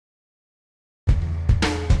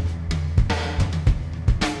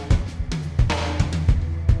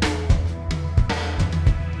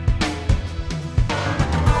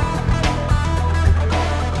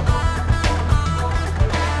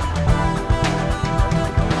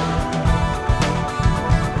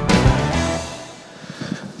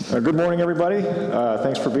Good morning, everybody.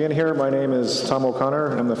 Thanks for being here. My name is Tom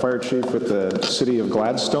O'Connor. I'm the fire chief with the City of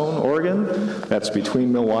Gladstone, Oregon. That's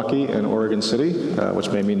between Milwaukee and Oregon City, which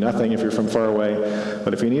may mean nothing if you're from far away.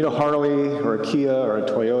 But if you need a Harley or a Kia or a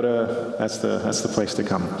Toyota, that's the place to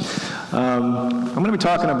come. I'm going to be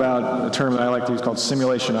talking about a term that I like to use called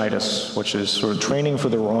Simulation-itis, which is sort of training for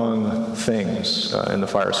the wrong things in the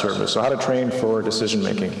fire service. So how to train for decision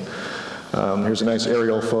making. Here's a nice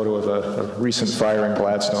aerial photo of a recent fire in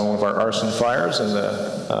Gladstone, one of our arson fires, and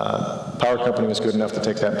the power company was good enough to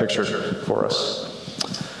take that picture for us.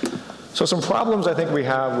 So some problems I think we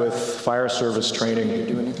have with fire service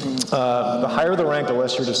training. The higher the rank, the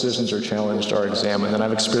less your decisions are challenged or examined. And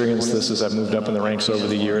I've experienced this as I've moved up in the ranks over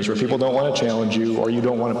the years, where people don't want to challenge you, or you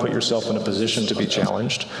don't want to put yourself in a position to be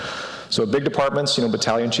challenged. So big departments,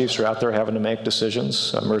 battalion chiefs are out there having to make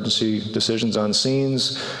decisions, emergency decisions on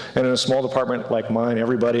scenes. And in a small department like mine,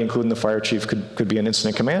 everybody, including the fire chief, could be an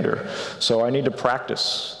incident commander. So I need to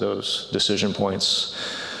practice those decision points.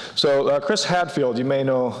 So Chris Hadfield, you may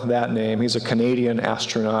know that name. He's a Canadian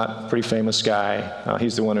astronaut, pretty famous guy.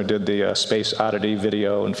 He's the one who did the Space Oddity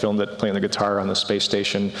video and filmed it playing the guitar on the space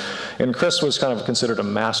station. And Chris was kind of considered a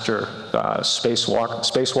master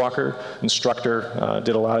spacewalker, instructor,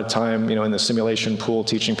 did a lot of time in the simulation pool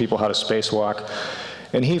teaching people how to spacewalk.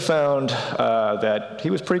 And he found that he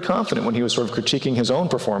was pretty confident when he was sort of critiquing his own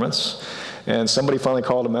performance. And somebody finally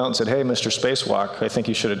called him out and said, "Hey, Mr. Spacewalk, I think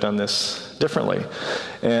you should have done this differently."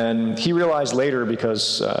 And he realized later,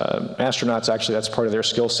 because astronauts actually, that's part of their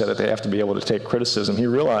skill set, that they have to be able to take criticism. He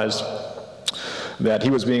realized that he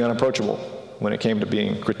was being unapproachable when it came to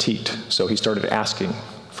being critiqued. So he started asking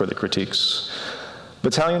for the critiques.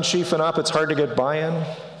 Battalion chief and up, it's hard to get buy-in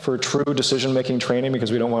for true decision-making training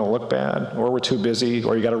because we don't want to look bad, or we're too busy,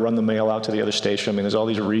 or you got to run the mail out to the other station. I mean, there's all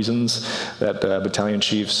these reasons that battalion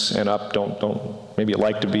chiefs and up don't maybe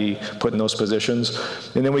like to be put in those positions.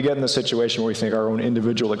 And then we get in the situation where we think our own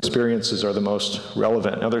individual experiences are the most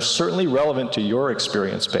relevant. Now, they're certainly relevant to your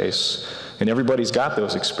experience base, and everybody's got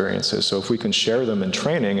those experiences. So if we can share them in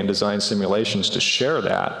training and design simulations to share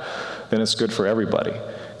that, then it's good for everybody.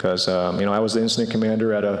 Because, I was the incident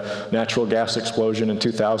commander at a natural gas explosion in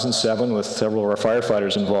 2007 with several of our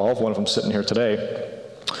firefighters involved, one of them sitting here today.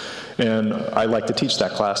 And I like to teach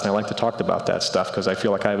that class, and I like to talk about that stuff because I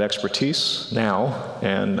feel like I have expertise now,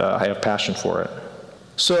 and I have passion for it.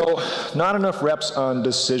 So, not enough reps on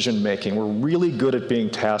decision making. We're really good at being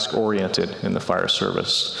task-oriented in the fire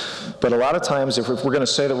service. But a lot of times, if we're going to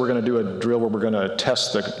say that we're going to do a drill where we're going to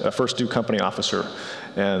test the first due company officer,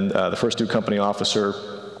 and the first due company officer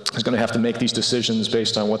is going to have to make these decisions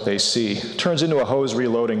based on what they see. It turns into a hose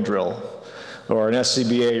reloading drill or an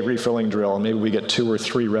SCBA refilling drill, and maybe we get 2 or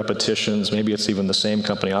 3 repetitions. Maybe it's even the same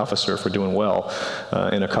company officer if we're doing well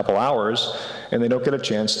in a couple hours, and they don't get a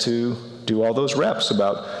chance to do all those reps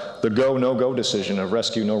about the go, no-go decision of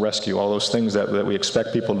rescue, no rescue, all those things that we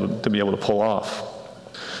expect people to be able to pull off.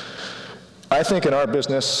 I think in our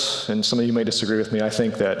business, and some of you may disagree with me, I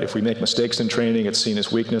think that if we make mistakes in training, it's seen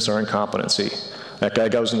as weakness or incompetency. That guy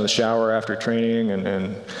goes into the shower after training,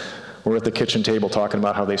 and we're at the kitchen table talking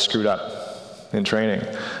about how they screwed up in training.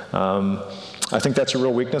 I think that's a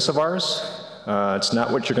real weakness of ours. It's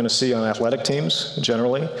not what you're going to see on athletic teams,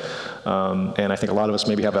 generally. And I think a lot of us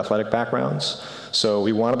maybe have athletic backgrounds. So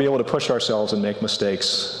we want to be able to push ourselves and make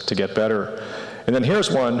mistakes to get better. And then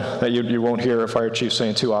here's one that you won't hear a fire chief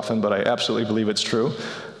saying too often, but I absolutely believe it's true.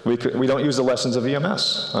 We don't use the lessons of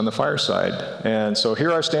EMS on the fire side. And so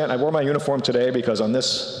here I stand. I wore my uniform today because on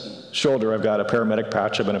this shoulder I've got a paramedic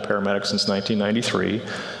patch. I've been a paramedic since 1993.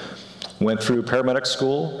 Went through paramedic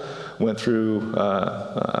school, went through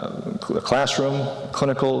the classroom,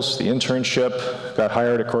 clinicals, the internship, got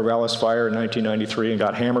hired at Corvallis Fire in 1993 and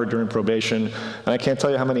got hammered during probation. And I can't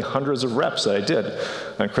tell you how many hundreds of reps that I did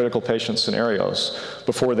on critical patient scenarios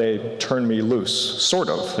before they turned me loose, sort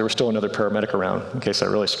of. There was still another paramedic around in case I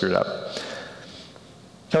really screwed up.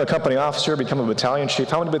 Become a company officer, become a battalion chief.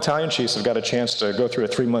 How many battalion chiefs have got a chance to go through a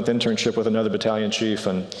 3-month internship with another battalion chief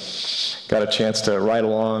and got a chance to ride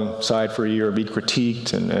alongside for a year, be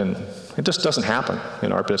critiqued, and it just doesn't happen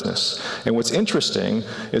in our business. And what's interesting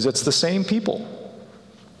is it's the same people.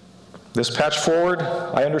 This patch forward,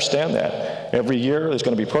 I understand that. Every year there's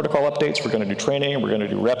going to be protocol updates, we're going to do training, and we're going to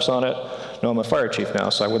do reps on it. No, I'm a fire chief now,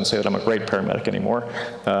 so I wouldn't say that I'm a great paramedic anymore,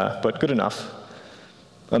 but good enough.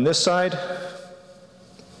 On this side,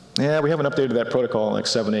 yeah, we haven't updated that protocol in like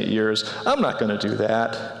 7, 8 years. I'm not going to do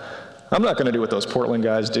that. I'm not going to do what those Portland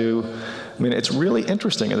guys do. I mean, it's really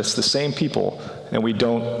interesting, and it's the same people, and we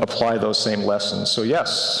don't apply those same lessons. So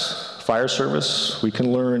yes, fire service, we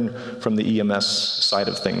can learn from the EMS side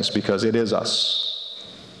of things because it is us.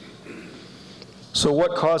 So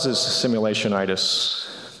what causes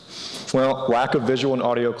simulation-itis? Well, lack of visual and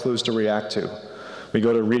audio clues to react to. We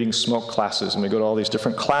go to reading smoke classes, and we go to all these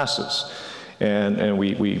different classes, and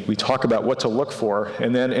we talk about what to look for,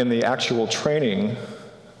 and then in the actual training,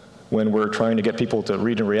 when we're trying to get people to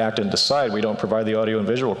read and react and decide, we don't provide the audio and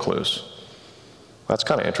visual clues. That's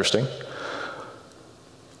kind of interesting.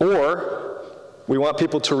 Or we want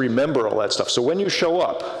people to remember all that stuff. So when you show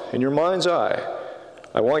up, in your mind's eye,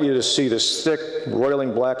 I want you to see this thick,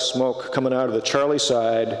 roiling black smoke coming out of the Charlie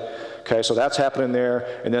side. Okay, so that's happening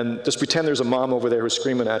there. And then just pretend there's a mom over there who's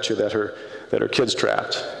screaming at you that her kid's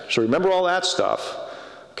trapped. So remember all that stuff,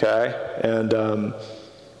 okay? And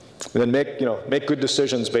then make good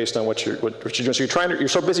decisions based on what you're doing. So you're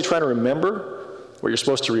so busy trying to remember what you're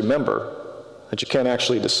supposed to remember that you can't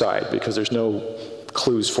actually decide because there's no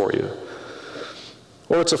clues for you.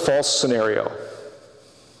 Or it's a false scenario.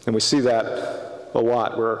 And we see that a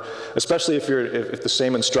lot, where, especially if the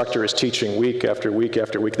same instructor is teaching week after week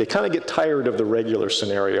after week, they kind of get tired of the regular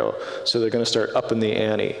scenario, so they're going to start upping the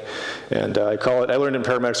ante. And I learned in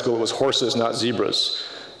paramedic school it was horses, not zebras.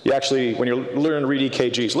 You actually, when you're learning to read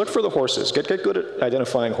EKGs, look for the horses. Get good at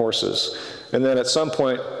identifying horses. And then at some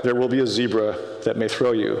point, there will be a zebra that may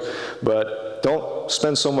throw you. But don't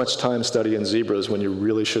spend so much time studying zebras when you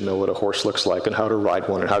really should know what a horse looks like and how to ride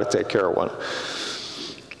one and how to take care of one.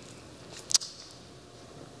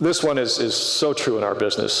 This one is so true in our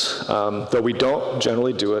business, though we don't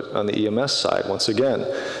generally do it on the EMS side, once again,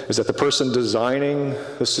 is that the person designing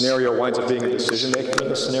the scenario winds up being a decision-maker in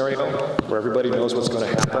the scenario, where everybody knows what's going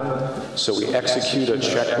to happen, so we execute a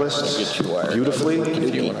checklist beautifully,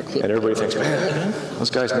 and everybody thinks, man, those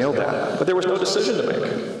guys nailed that. But there was no decision to make.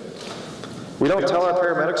 We don't tell our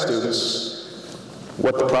paramedic students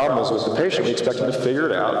what the problem is with the patient. We expect them to figure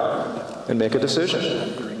it out and make a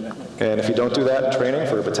decision. And if you don't do that in training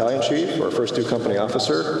for a battalion chief or a first due company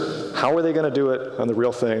officer, how are they going to do it on the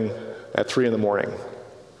real thing at 3 in the morning?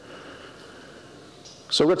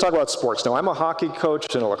 So we're going to talk about sports. Now, I'm a hockey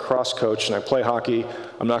coach and a lacrosse coach, and I play hockey.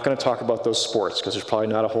 I'm not going to talk about those sports, because there's probably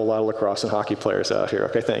not a whole lot of lacrosse and hockey players out here.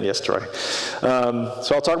 Okay, thank you. Yes, Troy.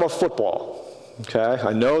 So I'll talk about football. Okay,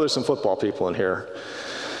 I know there's some football people in here.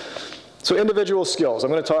 So individual skills. I'm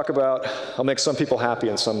going to talk about, I'll make some people happy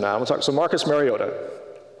and some not. I'm going to talk, so Marcus Mariota,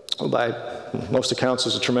 who by most accounts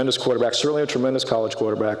is a tremendous quarterback, certainly a tremendous college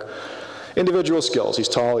quarterback. Individual skills. He's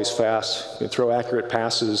tall, he's fast, he can throw accurate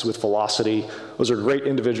passes with velocity. Those are great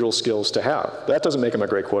individual skills to have. That doesn't make him a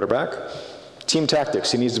great quarterback. Team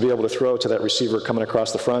tactics. He needs to be able to throw to that receiver coming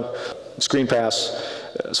across the front. Screen pass.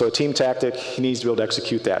 So a team tactic, he needs to be able to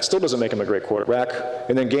execute that. Still doesn't make him a great quarterback.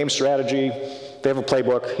 And then game strategy. They have a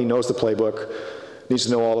playbook. He knows the playbook. Needs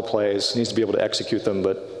to know all the plays. Needs to be able to execute them,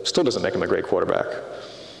 but still doesn't make him a great quarterback.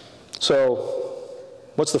 So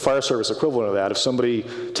what's the fire service equivalent of that? If somebody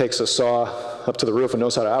takes a saw up to the roof and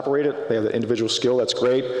knows how to operate it, they have the individual skill, that's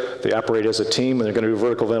great. They operate as a team and they're going to do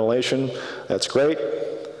vertical ventilation, that's great.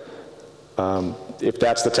 If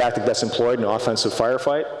that's the tactic that's employed in an offensive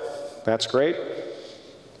firefight, that's great.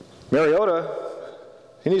 Mariota,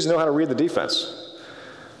 he needs to know how to read the defense.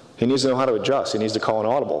 He needs to know how to adjust. He needs to call an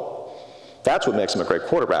audible. That's what makes him a great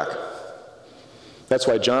quarterback. That's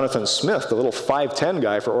why Jonathan Smith, the little 5'10"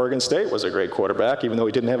 guy for Oregon State, was a great quarterback, even though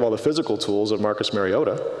he didn't have all the physical tools of Marcus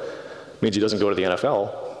Mariota. It means he doesn't go to the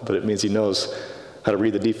NFL, but it means he knows how to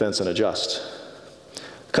read the defense and adjust.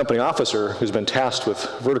 The company officer who's been tasked with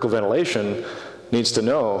vertical ventilation needs to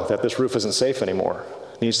know that this roof isn't safe anymore.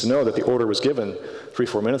 Needs to know that the order was given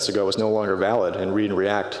 3-4 minutes ago is no longer valid and read and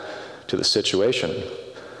react to the situation.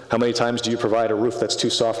 How many times do you provide a roof that's too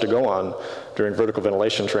soft to go on during vertical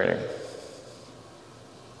ventilation training?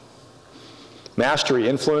 Mastery,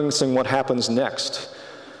 influencing what happens next.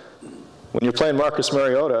 When you're playing Marcus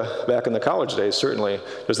Mariota back in the college days, certainly,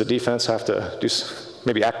 does the defense have to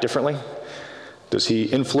maybe act differently? Does he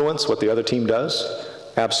influence what the other team does?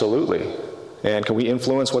 Absolutely. And can we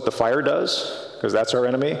influence what the fire does? Because that's our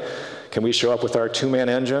enemy. Can we show up with our 2-man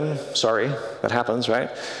engine? Sorry, that happens, right?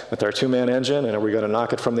 With our 2-man engine, and are we going to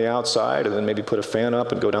knock it from the outside and then maybe put a fan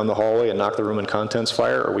up and go down the hallway and knock the room and contents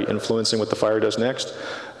fire? Are we influencing what the fire does next?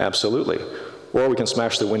 Absolutely. Or we can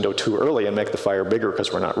smash the window too early and make the fire bigger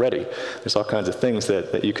because we're not ready. There's all kinds of things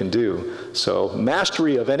that you can do. So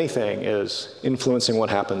mastery of anything is influencing what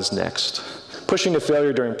happens next. Pushing to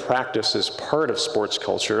failure during practice is part of sports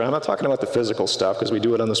culture. And I'm not talking about the physical stuff, because we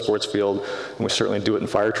do it on the sports field, and we certainly do it in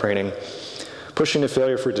fire training. Pushing to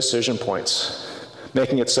failure for decision points,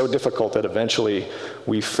 making it so difficult that eventually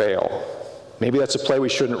we fail. Maybe that's a play we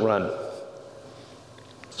shouldn't run.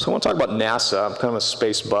 So I want to talk about NASA. I'm kind of a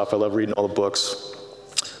space buff. I love reading all the books.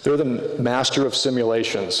 They're the master of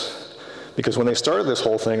simulations. Because when they started this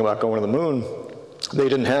whole thing about going to the moon, they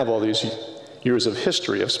didn't have all these years of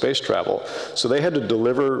history of space travel. So they had to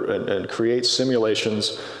deliver and create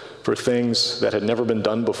simulations for things that had never been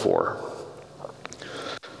done before.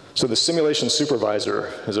 So the simulation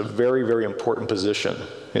supervisor is a very, very important position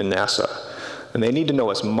in NASA. And they need to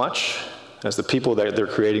know as much as the people that they're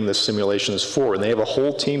creating the simulations for. And they have a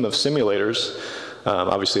whole team of simulators.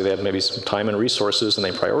 Obviously, they have maybe some time and resources, and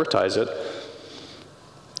they prioritize it.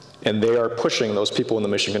 And they are pushing those people in the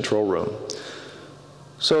mission control room.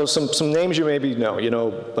 So some names you maybe know. You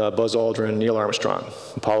know Buzz Aldrin, Neil Armstrong.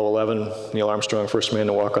 Apollo 11, Neil Armstrong, first man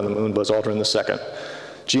to walk on the moon, Buzz Aldrin the second.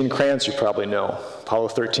 Gene Kranz you probably know. Apollo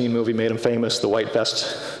 13 movie made him famous. The white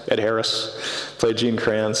vest, Ed Harris played Gene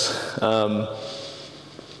Kranz.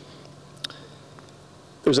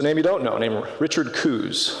 There's a name you don't know, named Richard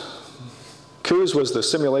Coos. Coos was the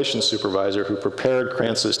simulation supervisor who prepared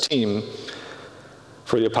Kranz's team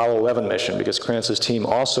for the Apollo 11 mission, because Kranz's team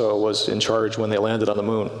also was in charge when they landed on the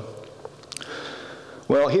moon.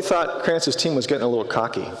 Well, he thought Kranz's team was getting a little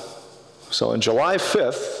cocky. So on July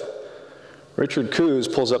 5th, Richard Coos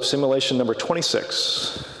pulls up simulation number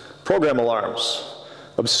 26, program alarms,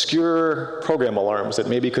 obscure program alarms that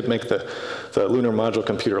maybe could make the lunar module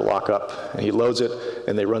computer lock up. And he loads it,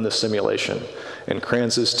 and they run the simulation. And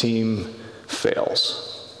Kranz's team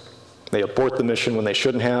fails. They abort the mission when they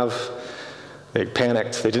shouldn't have. They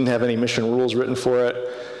panicked. They didn't have any mission rules written for it.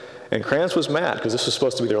 And Kranz was mad, because this was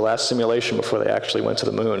supposed to be their last simulation before they actually went to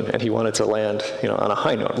the moon. And he wanted to land, on a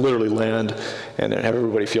high note, literally land, and have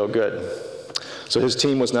everybody feel good. So his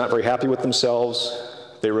team was not very happy with themselves.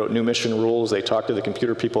 They wrote new mission rules. They talked to the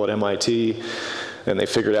computer people at MIT, and they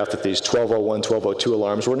figured out that these 1201, 1202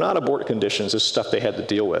 alarms were not abort conditions. This stuff they had to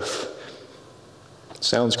deal with.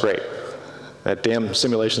 Sounds great. That damn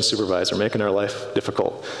simulation supervisor making our life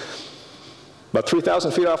difficult. About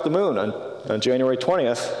 3,000 feet off the moon on January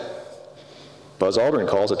 20th, Buzz Aldrin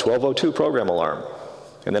calls a 1202 program alarm,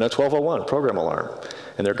 and then a 1201 program alarm.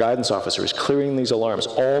 And their guidance officer is clearing these alarms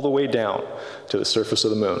all the way down to the surface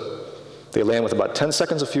of the moon. They land with about 10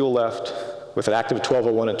 seconds of fuel left, with an active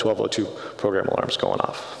 1201 and 1202 program alarms going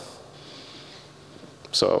off.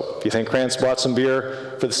 So if you think Kranz bought some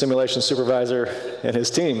beer for the simulation supervisor and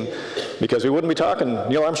his team, because we wouldn't be talking,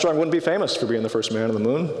 Neil Armstrong wouldn't be famous for being the first man on the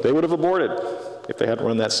moon. They would have aborted if they hadn't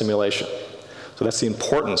run that simulation. So that's the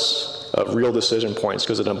importance of real decision points,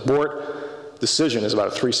 because an abort decision is about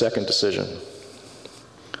a 3-second decision.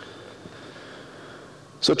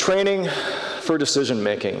 So training for decision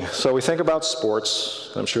making. So we think about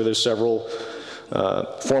sports. I'm sure there's several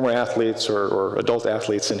former athletes or adult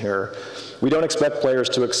athletes in here. We don't expect players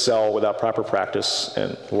to excel without proper practice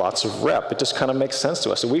and lots of rep. It just kind of makes sense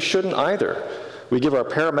to us. And we shouldn't either. We give our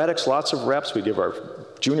paramedics lots of reps. We give our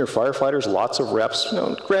junior firefighters lots of reps.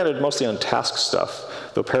 Granted, mostly on task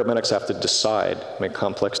stuff, though paramedics have to decide, make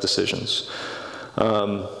complex decisions.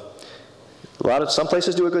 Some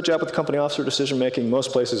places do a good job with company officer decision making.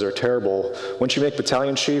 Most places are terrible. Once you make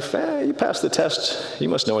battalion chief, you passed the test. You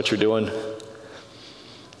must know what you're doing.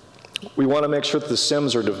 We want to make sure that the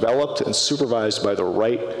sims are developed and supervised by the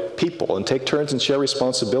right people and take turns and share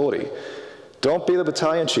responsibility. Don't be the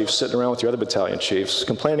battalion chief sitting around with your other battalion chiefs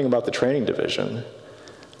complaining about the training division.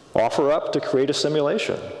 Offer up to create a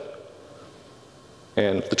simulation.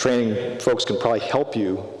 And the training folks can probably help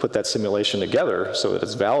you put that simulation together so that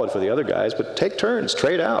it's valid for the other guys, but take turns,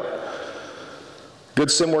 trade out. Good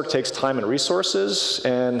sim work takes time and resources,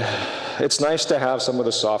 and it's nice to have some of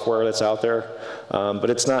the software that's out there, but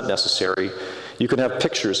it's not necessary. You can have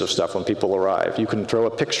pictures of stuff when people arrive. You can throw a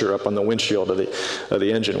picture up on the windshield of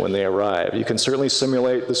the engine when they arrive. You can certainly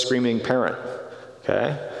simulate the screaming parent,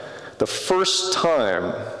 okay? The first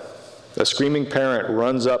time a screaming parent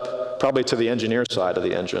runs up probably to the engineer side of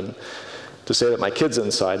the engine to say that my kid's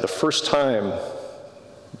inside, the first time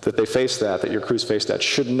that they face that your crews face that,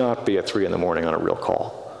 should not be at 3 in the morning on a real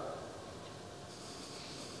call.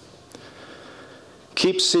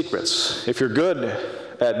 Keep secrets. If you're good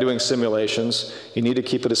at doing simulations, you need to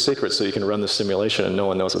keep it a secret so you can run the simulation and no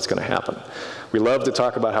one knows what's going to happen. We love to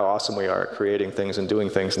talk about how awesome we are at creating things and doing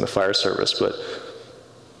things in the fire service, but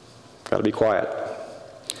got to be quiet.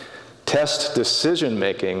 Test decision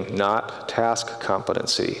making, not task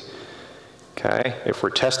competency. Okay? If we're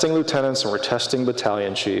testing lieutenants and we're testing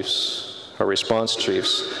battalion chiefs or response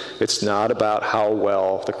chiefs, it's not about how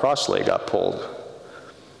well the crosslay got pulled.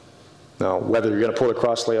 Now, whether you're going to pull the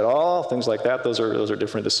crosslay at all, things like that, those are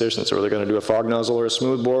different decisions. Or they're going to do a fog nozzle or a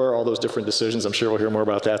smooth bore, all those different decisions. I'm sure we'll hear more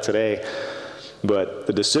about that today. But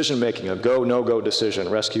the decision making, a go, no-go decision,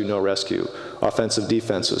 rescue, no rescue, offensive,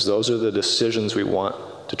 defenses, those are the decisions we want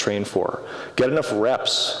to train for. Get enough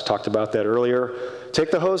reps, talked about that earlier. Take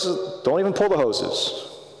the hoses, don't even pull the hoses.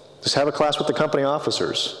 Just have a class with the company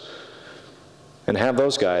officers and have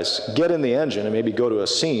those guys get in the engine and maybe go to a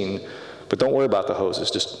scene, but don't worry about the hoses.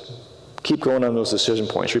 Just keep going on those decision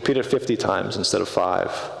points. Repeat it 50 times instead of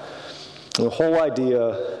 5. And the whole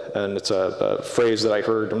idea, and it's a phrase that I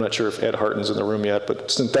heard, I'm not sure if Ed Harton's in the room yet, but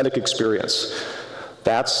synthetic experience.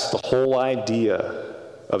 That's the whole idea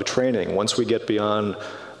of training. Once we get beyond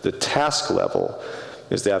the task level,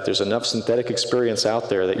 is that there's enough synthetic experience out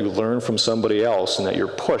there that you learn from somebody else and that you're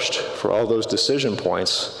pushed for all those decision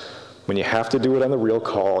points. When you have to do it on the real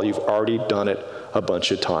call, you've already done it a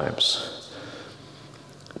bunch of times.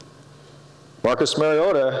 Marcus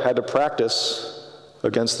Mariota had to practice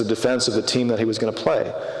against the defense of the team that he was going to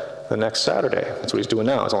play the next Saturday. That's what he's doing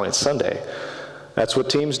now. It's only Sunday. That's what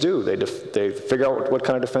teams do. They figure out what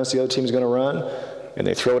kind of defense the other team's going to run, and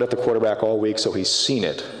they throw it at the quarterback all week so he's seen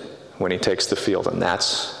it when he takes the field, and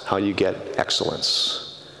that's how you get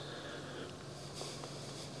excellence.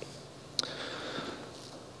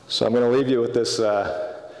 So I'm going to leave you with this.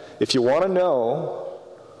 If you want to know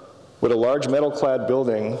what a large metal-clad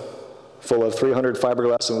building full of 300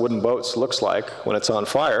 fiberglass and wooden boats looks like when it's on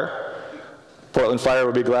fire, Portland Fire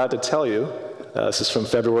would be glad to tell you. This is from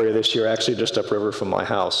February of this year, actually just upriver from my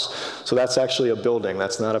house. So that's actually a building.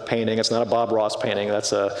 That's not a painting. It's not a Bob Ross painting.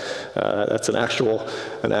 That's an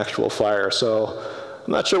actual fire. So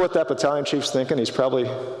I'm not sure what that battalion chief's thinking. He's probably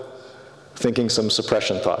thinking some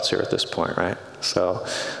suppression thoughts here at this point, right? So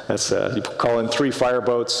that's you call in 3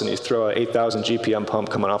 fireboats and you throw an 8,000 GPM pump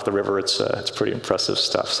coming off the river. It's pretty impressive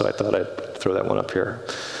stuff. So I thought I'd throw that one up here.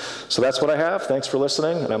 So that's what I have. Thanks for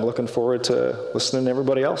listening, and I'm looking forward to listening to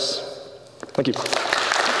everybody else. Thank you.